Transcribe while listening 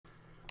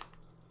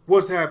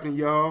What's happening,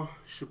 y'all?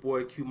 It's your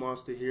boy Q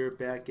Monster here,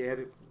 back at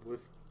it with.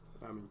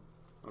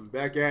 I'm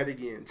back at it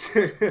again.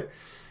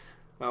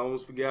 I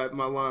almost forgot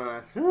my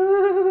line.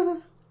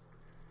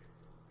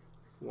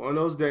 One of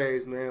those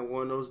days, man.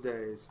 One of those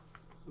days.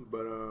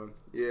 But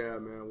yeah,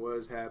 man. What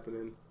is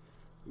happening?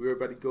 We're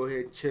about to go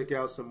ahead and check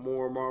out some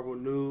more Marvel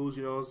news.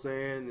 You know what I'm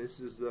saying? This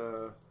is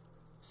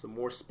some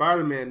more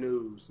Spider-Man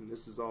news, and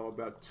this is all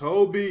about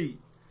Tobey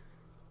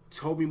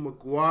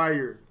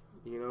McGuire.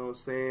 You know what I'm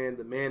saying?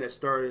 The man that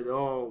started it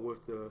all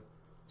with the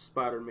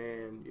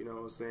Spider-Man, you know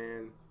what I'm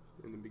saying,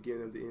 in the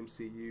beginning of the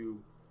MCU.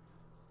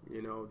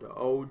 You know, the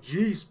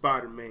OG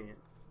Spider-Man.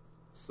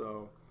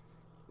 So,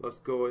 let's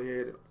go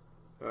ahead.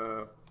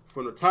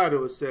 From the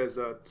title, it says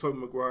Tobey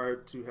Maguire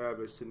to have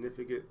a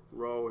significant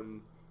role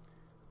in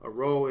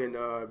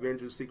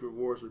Avengers Secret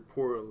Wars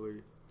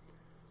reportedly.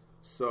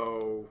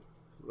 So,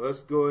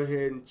 let's go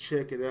ahead and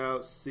check it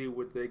out, see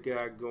what they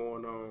got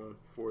going on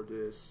for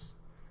this.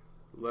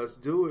 Let's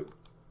do it.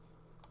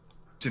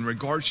 In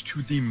regards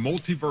to the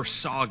multiverse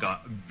saga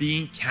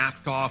being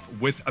capped off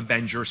with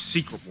Avengers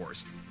Secret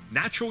Wars.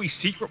 Naturally,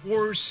 Secret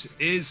Wars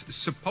is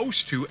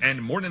supposed to,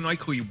 and more than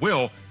likely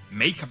will,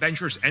 make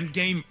Avengers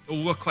Endgame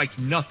look like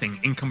nothing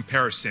in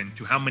comparison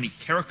to how many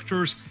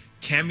characters,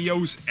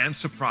 cameos, and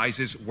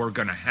surprises we're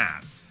gonna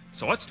have.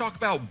 So let's talk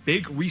about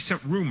big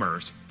recent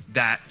rumors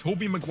that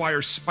Tobey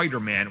Maguire's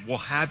Spider-Man will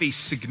have a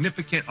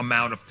significant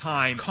amount of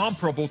time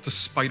comparable to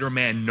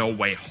Spider-Man No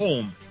Way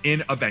Home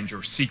in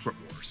Avengers Secret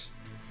Wars.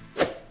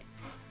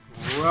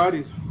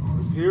 Alrighty,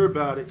 let's hear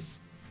about it.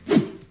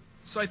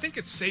 So I think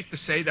it's safe to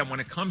say that when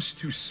it comes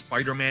to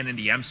Spider-Man in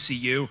the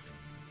MCU,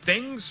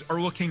 things are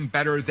looking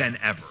better than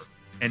ever.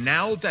 And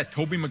now that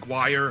Tobey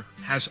Maguire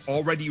has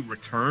already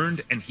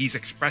returned and he's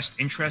expressed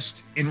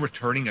interest in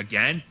returning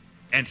again,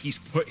 and he's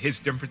put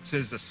his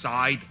differences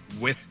aside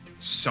with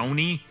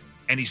Sony,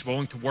 and he's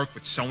willing to work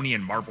with Sony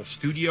and Marvel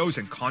Studios,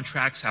 and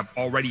contracts have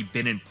already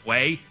been in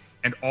play,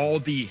 and all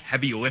the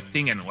heavy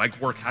lifting and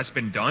legwork has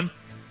been done,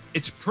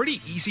 it's pretty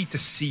easy to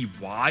see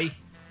why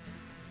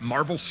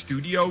Marvel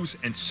Studios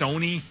and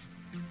Sony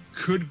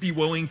could be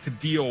willing to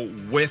deal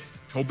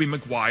with Tobey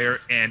Maguire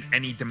and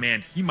any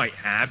demand he might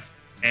have,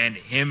 and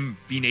him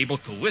being able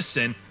to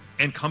listen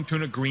and come to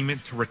an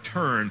agreement to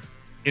return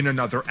in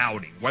another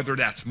outing, whether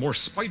that's more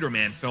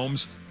Spider-Man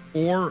films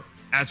or,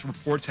 as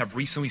reports have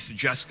recently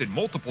suggested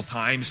multiple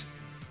times,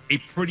 a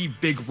pretty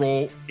big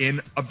role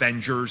in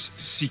Avengers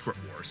Secret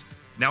Wars.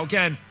 Now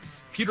again,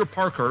 Peter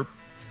Parker,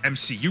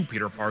 MCU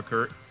Peter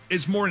Parker,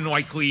 is more than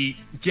likely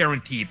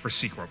guaranteed for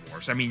Secret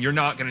Wars. I mean, you're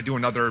not going to do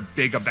another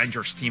big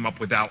Avengers team up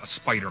without a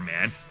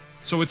Spider-Man,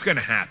 so it's going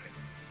to happen.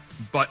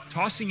 But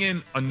tossing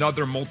in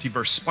another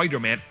multiverse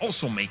Spider-Man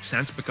also makes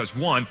sense because,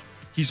 one,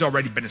 he's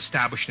already been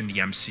established in the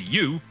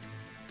MCU.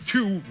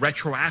 Two,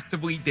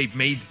 retroactively, they've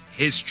made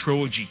his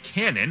trilogy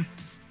canon.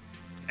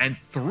 And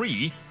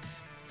three,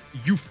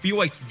 you feel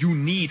like you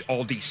need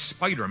all these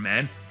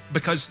Spider-Men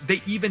because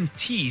they even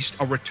teased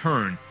a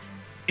return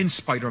in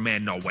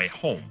Spider-Man No Way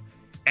Home.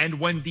 And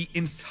when the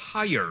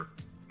entire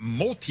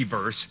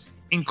multiverse,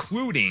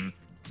 including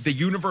the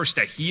universe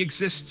that he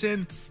exists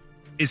in,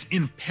 is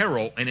in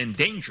peril and in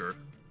danger,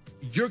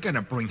 you're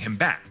gonna bring him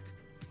back.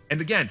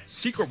 And again,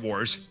 Secret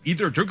Wars,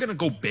 either they're gonna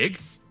go big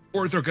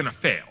or they're gonna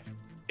fail.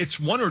 It's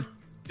one or,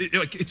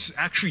 it's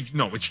actually,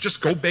 no, it's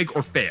just go big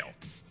or fail.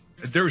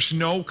 There's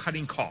no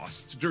cutting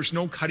costs. There's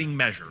no cutting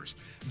measures.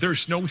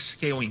 There's no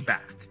scaling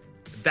back.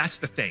 That's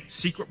the thing.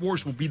 Secret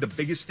Wars will be the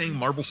biggest thing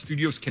Marvel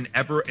Studios can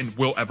ever and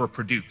will ever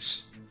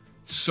produce.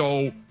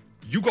 So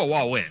you go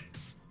all in.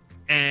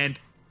 And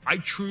I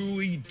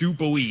truly do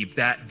believe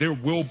that there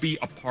will be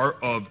a part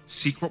of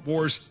Secret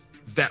Wars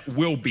that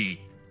will be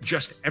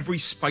just every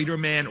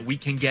Spider-Man we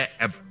can get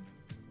ever.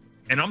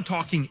 And I'm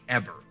talking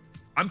ever.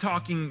 I'm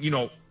talking,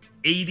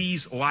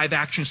 80s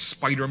live-action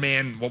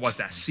Spider-Man, what was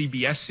that,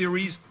 CBS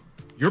series?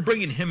 You're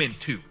bringing him in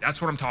too.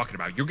 That's what I'm talking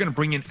about. You're going to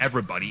bring in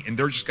everybody, and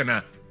they're just going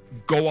to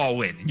go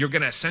all in. And you're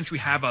going to essentially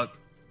have a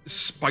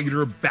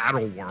spider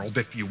battle world,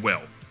 if you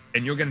will.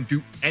 And you're going to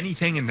do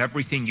anything and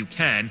everything you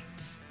can.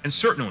 And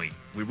certainly,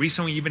 we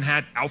recently even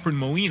had Alfred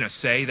Molina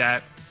say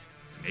that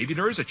maybe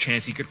there is a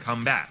chance he could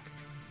come back.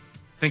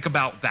 Think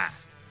about that.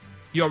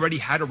 He already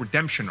had a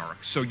redemption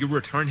arc, so you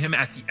return him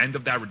at the end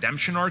of that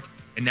redemption arc,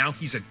 and now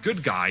he's a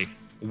good guy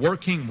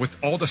working with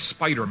all the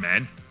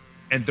Spider-Men,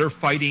 and they're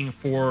fighting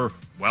for,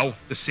 well,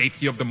 the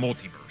safety of the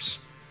multiverse.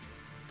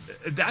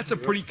 That's a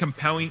pretty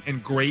compelling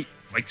and great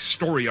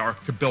story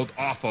arc to build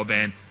off of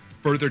and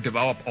further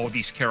develop all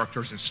these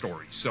characters and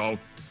stories. So,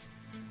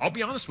 I'll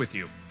be honest with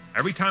you.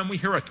 Every time we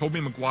hear a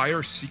Tobey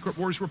Maguire Secret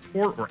Wars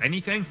report or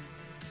anything,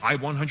 I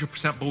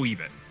 100% believe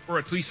it. Or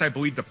at least I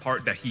believe the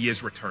part that he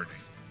is returning.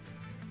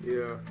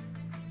 Yeah.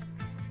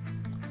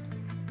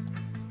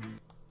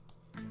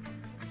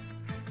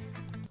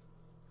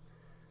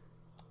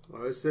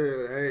 Like I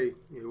said, hey,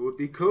 it would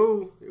be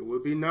cool. It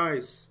would be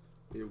nice.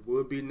 It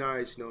would be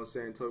nice, you know what I'm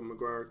saying, Tobey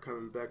Maguire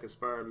coming back as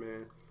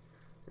Spider-Man.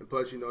 And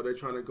plus, they're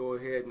trying to go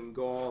ahead and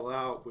go all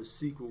out with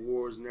Secret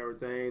Wars and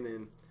everything.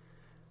 And,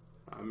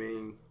 I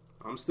mean,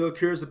 I'm still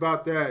curious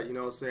about that, you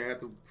know what I'm saying,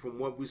 from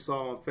what we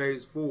saw in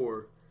Phase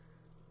 4.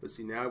 But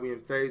see, now we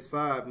in Phase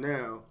 5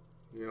 now,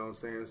 you know what I'm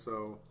saying?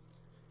 So,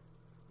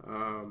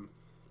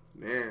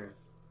 man,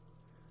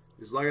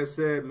 just like I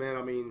said, man,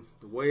 I mean,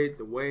 the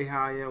way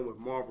how I am with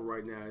Marvel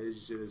right now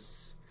is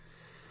just,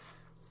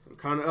 I'm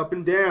kind of up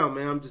and down,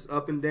 man. I'm just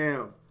up and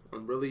down.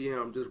 I'm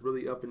just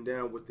really up and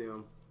down with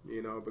them,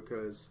 you know,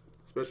 because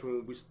especially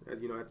when we,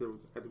 you know, after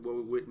what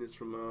we witnessed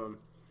from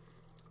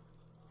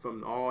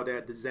all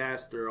that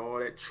disaster, all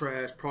that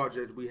trash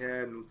project we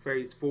had in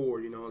Phase 4,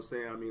 you know what I'm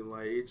saying? I mean,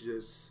 like, it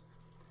just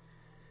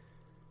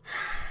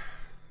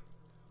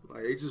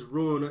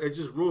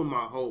ruined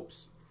my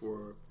hopes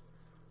for,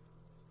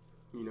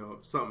 you know,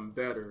 something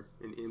better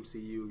in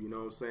MCU, you know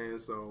what I'm saying?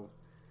 So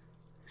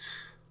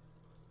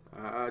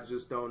I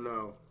just don't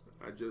know.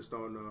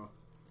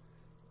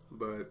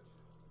 But,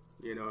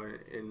 you know,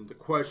 and the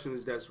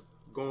questions that's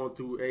going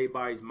through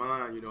everybody's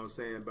mind, you know what I'm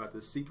saying, about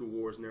the Secret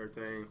Wars and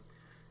everything,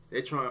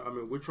 we're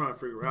trying to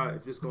figure out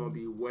if it's going to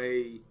be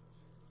way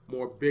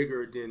more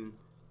bigger than,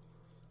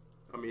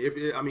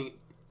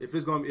 if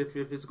it's going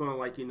to,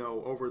 like, you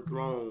know,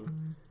 overthrow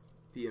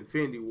the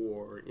Infinity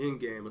War or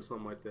Endgame or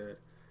something like that.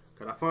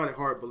 Cause I find it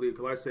hard to believe.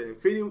 Cause like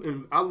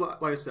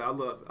I said, I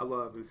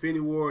love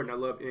Infinity War and I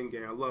love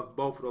Endgame. I love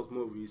both of those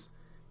movies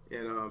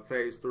in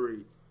Phase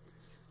 3.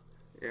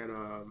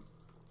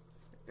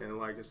 And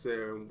like I said,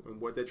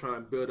 and what they're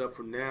trying to build up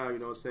from now, you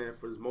know what I'm saying,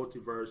 for this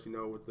multiverse, you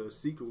know, with the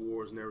Secret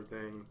Wars and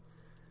everything.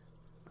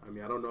 I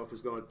mean, I don't know if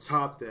it's going to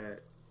top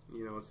that,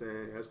 you know what I'm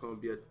saying. That's going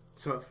to be a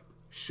tough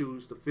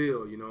shoes to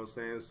fill, you know what I'm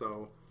saying.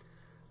 So,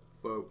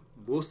 but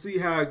we'll see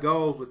how it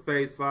goes with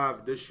Phase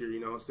 5 this year, you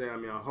know what I'm saying. I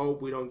mean, I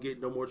hope we don't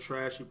get no more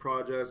trashy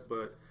projects,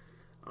 but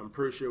I'm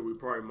pretty sure we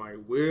probably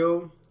might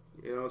will,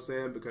 you know what I'm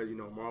saying, because, you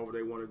know, Marvel,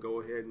 they want to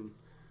go ahead and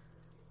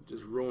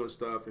just ruin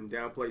stuff and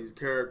downplay these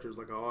characters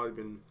like I've already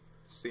been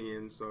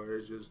seeing, so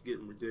it's just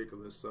getting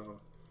ridiculous. So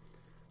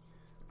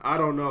I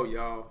don't know,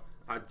 y'all.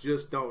 I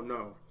just don't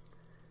know.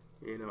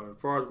 You know, as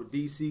far as with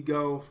DC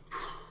go,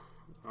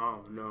 I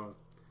don't know.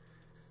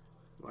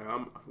 Like,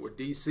 with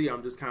DC,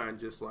 I'm just kind of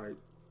just like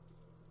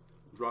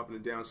dropping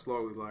it down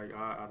slowly. Like,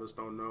 I just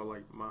don't know.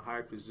 Like, my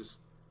hype is just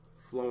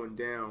flowing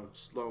down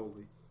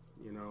slowly.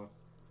 You know,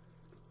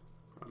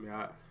 I mean,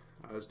 I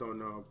just don't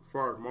know. As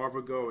far as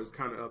Marvel go, it's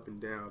kind of up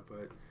and down,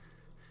 but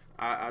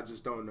I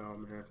just don't know,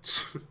 man.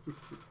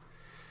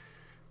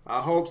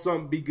 I hope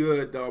something be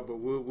good, though, but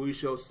we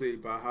shall see.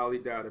 But I highly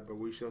doubt it, but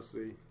we shall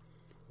see.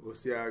 We'll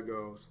see how it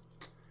goes.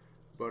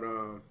 But,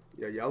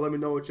 yeah, y'all let me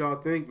know what y'all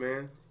think,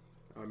 man.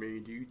 I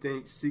mean, do you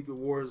think Secret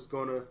Wars is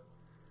going to,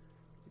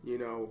 you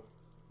know,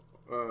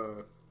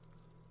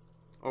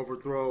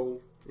 overthrow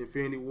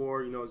Infinity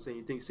War? You know what I'm saying?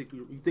 You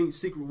think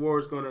Secret War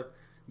is going to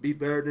be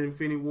better than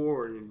Infinity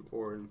War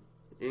or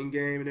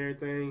Endgame and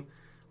everything?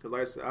 Because,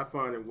 like I said, I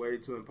find it way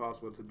too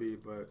impossible to be,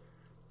 but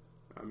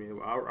I mean,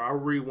 I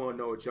really want to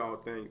know what y'all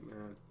think,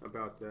 man,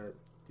 about that.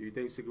 Do you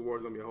think Secret War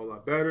is going to be a whole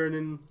lot better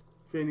than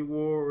Infinity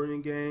War or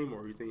Endgame,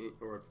 or do you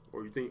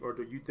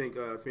think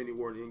Infinity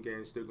War and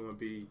Endgame is still going to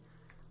be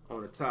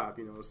on the top?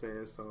 You know what I'm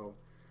saying? So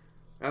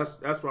that's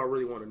what I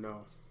really want to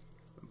know.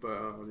 But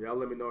y'all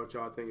let me know what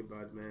y'all think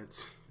about it, man.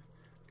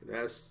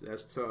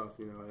 that's tough.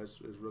 You know, it's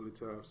really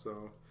tough.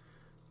 So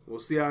we'll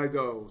see how it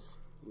goes.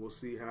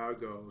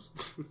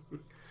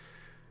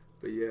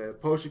 But yeah,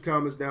 post your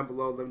comments down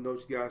below. Let me know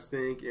what you guys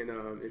think.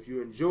 And if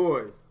you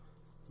enjoy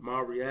my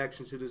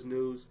reaction to this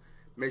news,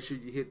 make sure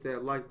you hit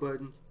that like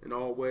button. And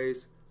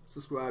always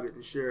subscribe it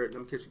and share it. And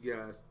I'm going to catch you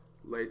guys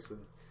later.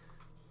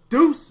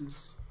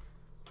 Deuces!